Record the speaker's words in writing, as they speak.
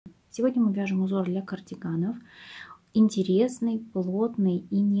Сегодня мы вяжем узор для кардиганов. Интересный, плотный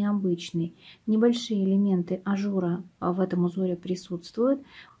и необычный. Небольшие элементы ажура в этом узоре присутствуют.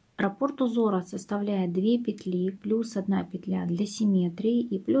 Раппорт узора составляет 2 петли, плюс 1 петля для симметрии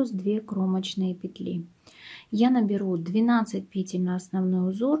и плюс 2 кромочные петли. Я наберу 12 петель на основной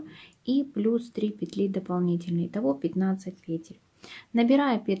узор и плюс 3 петли дополнительные. Итого 15 петель.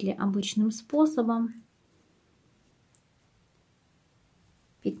 Набираю петли обычным способом.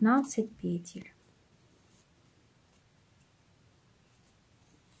 15 петель.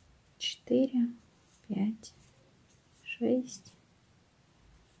 4, 5, 6,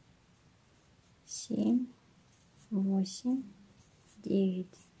 7, 8, 9,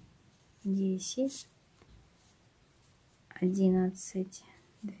 10, 11,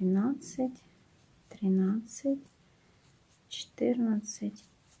 12, 13, 14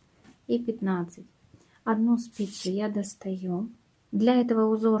 и 15. Одну спицу я достаю. Для этого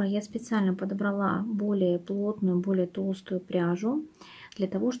узора я специально подобрала более плотную, более толстую пряжу, для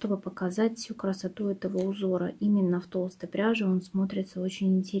того, чтобы показать всю красоту этого узора. Именно в толстой пряже он смотрится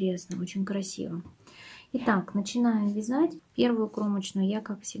очень интересно, очень красиво. Итак, начинаем вязать. Первую кромочную я,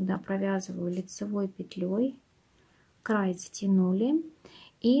 как всегда, провязываю лицевой петлей. Край затянули.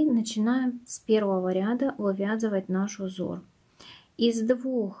 И начинаем с первого ряда вывязывать наш узор. Из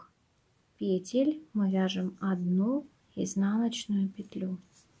 2 петель мы вяжем 1 изнаночную петлю.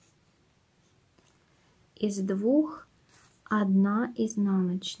 Из 2 1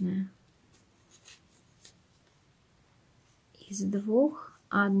 изнаночная. Из 2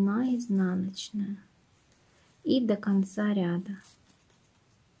 1 изнаночная. И до конца ряда.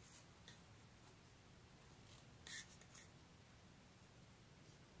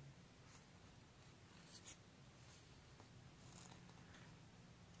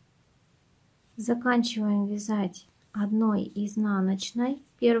 Заканчиваем вязать 1 изнаночной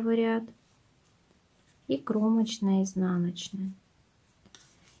первый ряд и кромочной изнаночной.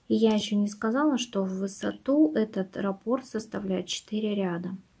 И я еще не сказала, что в высоту этот раппорт составляет 4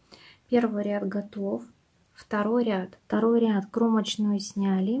 ряда. Первый ряд готов. Второй ряд кромочную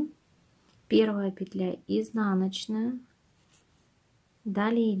сняли. Первая петля изнаночная.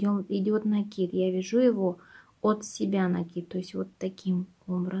 Далее идет накид. Я вяжу его от себя накид, то есть вот таким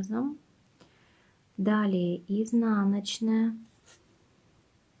образом. Далее изнаночная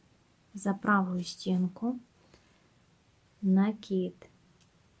за правую стенку, накид,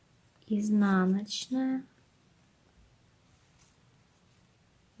 изнаночная,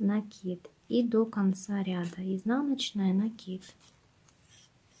 накид и до конца ряда изнаночная, накид.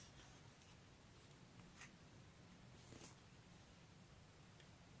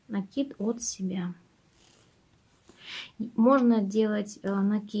 Накид от себя. Можно делать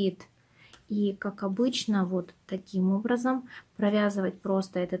накид и, как обычно, вот таким образом провязывать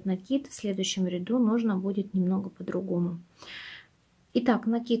просто этот накид. В следующем ряду нужно будет немного по-другому. Итак,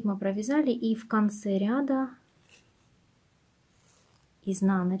 накид мы провязали, и в конце ряда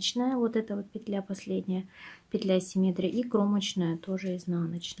изнаночная, вот эта вот петля последняя, петля симметрии, и кромочная тоже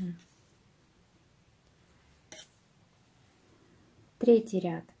изнаночная. Третий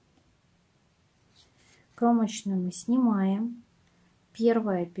ряд. Кромочную мы снимаем.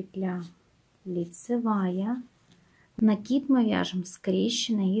 Первая петля лицевая. Накид мы вяжем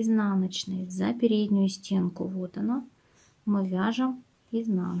скрещенной изнаночной за переднюю стенку. Вот она. Мы вяжем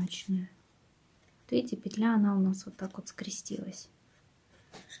изнаночную. Вот видите, петля, она у нас вот так вот скрестилась.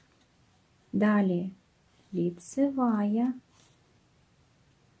 Далее лицевая,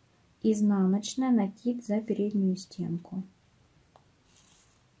 изнаночная, накид за переднюю стенку.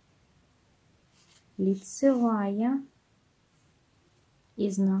 Лицевая,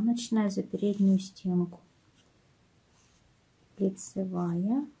 изнаночная за переднюю стенку.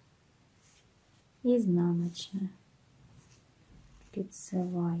 Лицевая, изнаночная.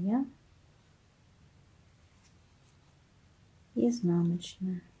 Лицевая,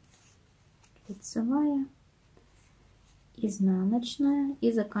 изнаночная. Лицевая, изнаночная.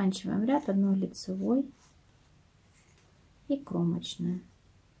 И заканчиваем ряд 1 лицевой и кромочная.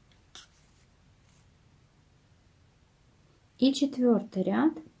 И 4-й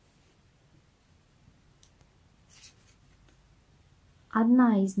ряд.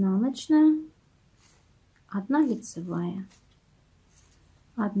 1 изнаночная, 1 лицевая,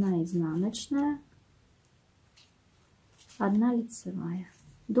 1 изнаночная, 1 лицевая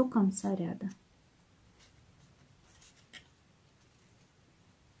до конца ряда.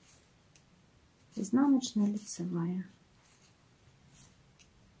 Изнаночная, лицевая.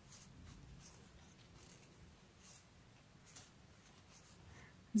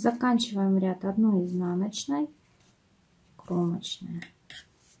 Заканчиваем ряд одной изнаночной, кромочная.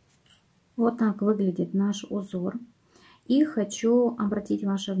 Вот так выглядит наш узор. И хочу обратить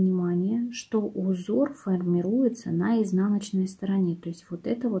ваше внимание, что узор формируется на изнаночной стороне. То есть вот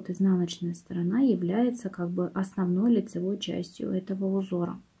эта вот изнаночная сторона является как бы основной лицевой частью этого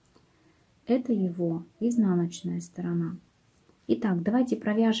узора. Это его изнаночная сторона. Итак, давайте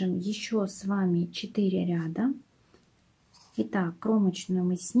провяжем еще с вами 4 ряда. Итак, кромочную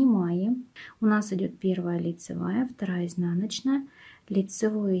мы снимаем. У нас идет первая лицевая, вторая изнаночная.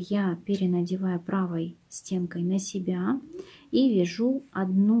 Лицевую я перенадеваю правой стенкой на себя и вяжу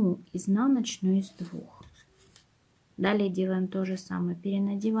одну изнаночную из двух. Далее делаем то же самое.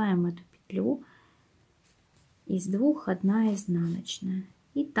 Перенадеваем эту петлю. Из двух одна изнаночная.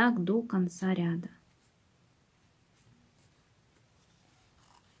 И так до конца ряда.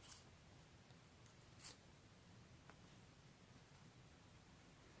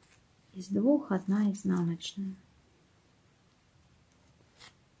 Из двух одна изнаночная.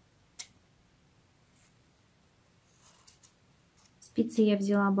 Спицы я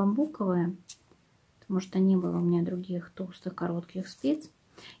взяла бамбуковые, потому что не было у меня других толстых коротких спиц.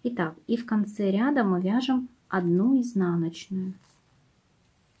 Итак, и в конце ряда мы вяжем одну изнаночную.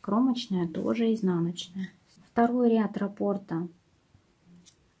 Кромочная тоже изнаночная. Второй ряд раппорта.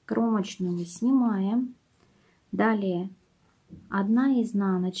 Кромочную мы снимаем. Далее одна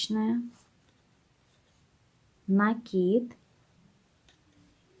изнаночная, накид,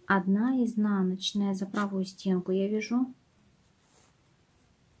 одна изнаночная, за правую стенку я вяжу,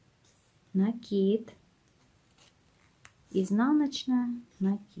 накид, изнаночная,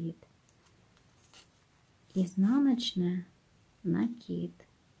 накид, изнаночная, накид,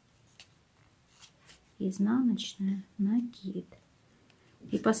 изнаночная, накид.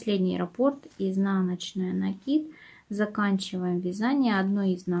 И последний раппорт, изнаночная, накид. Заканчиваем вязание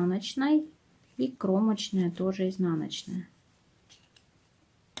одной изнаночной и кромочная тоже изнаночная.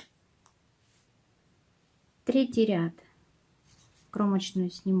 Третий ряд. Кромочную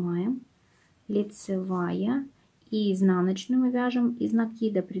снимаем, лицевая и изнаночную мы вяжем из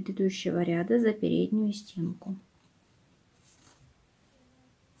накида предыдущего ряда за переднюю стенку.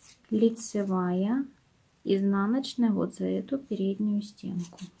 Лицевая, изнаночная вот за эту переднюю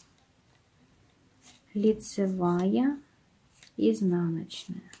стенку. Лицевая,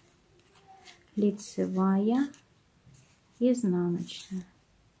 изнаночная, лицевая, изнаночная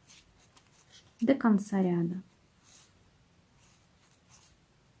до конца ряда.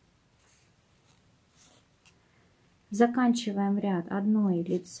 Заканчиваем ряд одной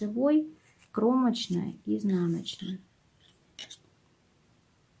лицевой, кромочная, изнаночная.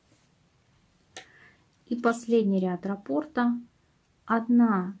 И последний ряд раппорта.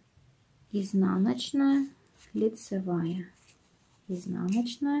 Одна изнаночная, лицевая,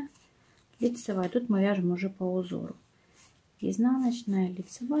 изнаночная, лицевая. Тут мы вяжем уже по узору. Изнаночная,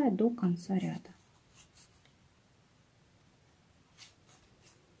 лицевая до конца ряда.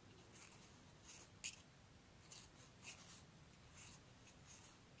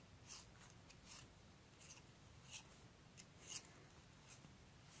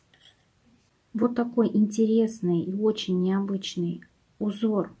 Вот такой интересный и очень необычный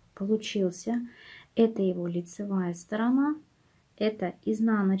узор получился. Это его лицевая сторона, это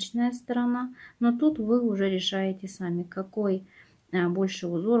изнаночная сторона. Но тут вы уже решаете сами, какой больше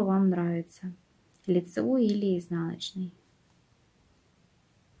узор вам нравится. Лицевой или изнаночный.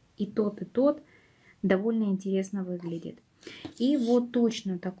 И тот довольно интересно выглядит. И вот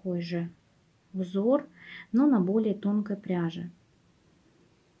точно такой же узор, но на более тонкой пряже.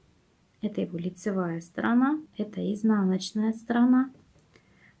 Это его лицевая сторона, это изнаночная сторона.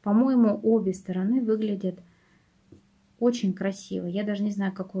 По-моему, обе стороны выглядят очень красиво. Я даже не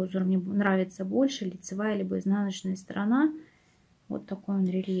знаю, какой узор мне нравится больше, лицевая либо изнаночная сторона. Вот такой он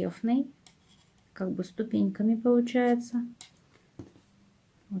рельефный, как бы ступеньками получается.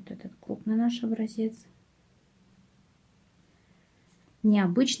 Вот этот крупный наш образец.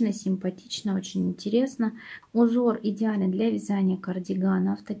 Необычно, симпатично, очень интересно. Узор идеален для вязания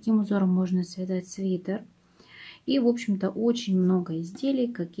кардиганов. Таким узором можно связать свитер. И, в общем-то, очень много изделий,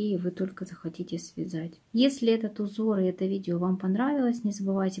 какие вы только захотите связать. Если этот узор и это видео вам понравилось, не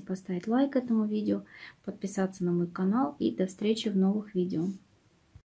забывайте поставить лайк этому видео, подписаться на мой канал и до встречи в новых видео.